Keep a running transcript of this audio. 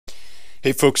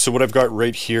Hey folks, so what I've got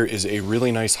right here is a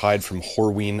really nice hide from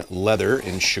Horween Leather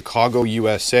in Chicago,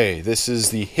 USA. This is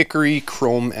the Hickory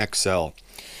Chromexcel.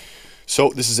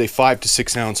 So this is a 5 to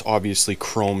 6 ounce, obviously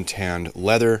chrome tanned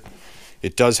leather.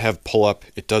 It does have pull-up,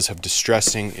 it does have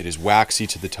distressing, it is waxy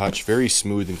to the touch, very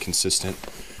smooth and consistent.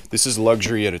 This is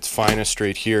luxury at its finest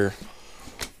right here.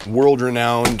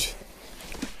 World-renowned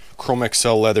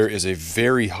Chromexcel leather is a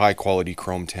very high quality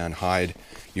chrome tan hide.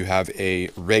 You have a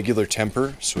regular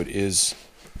temper, so it is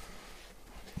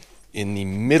in the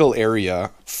middle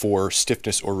area for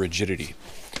stiffness or rigidity,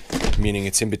 meaning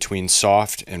it's in between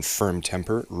soft and firm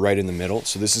temper, right in the middle.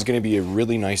 So this is going to be a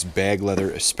really nice bag leather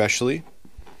especially.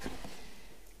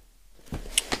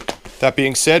 That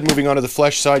being said, moving on to the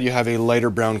flesh side, you have a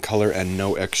lighter brown color and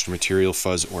no extra material,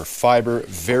 fuzz, or fiber.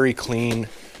 Very clean,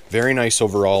 very nice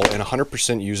overall, and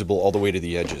 100% usable all the way to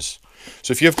the edges.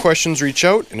 So if you have questions, reach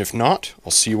out, and if not,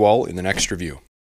 I'll see you all in the next review.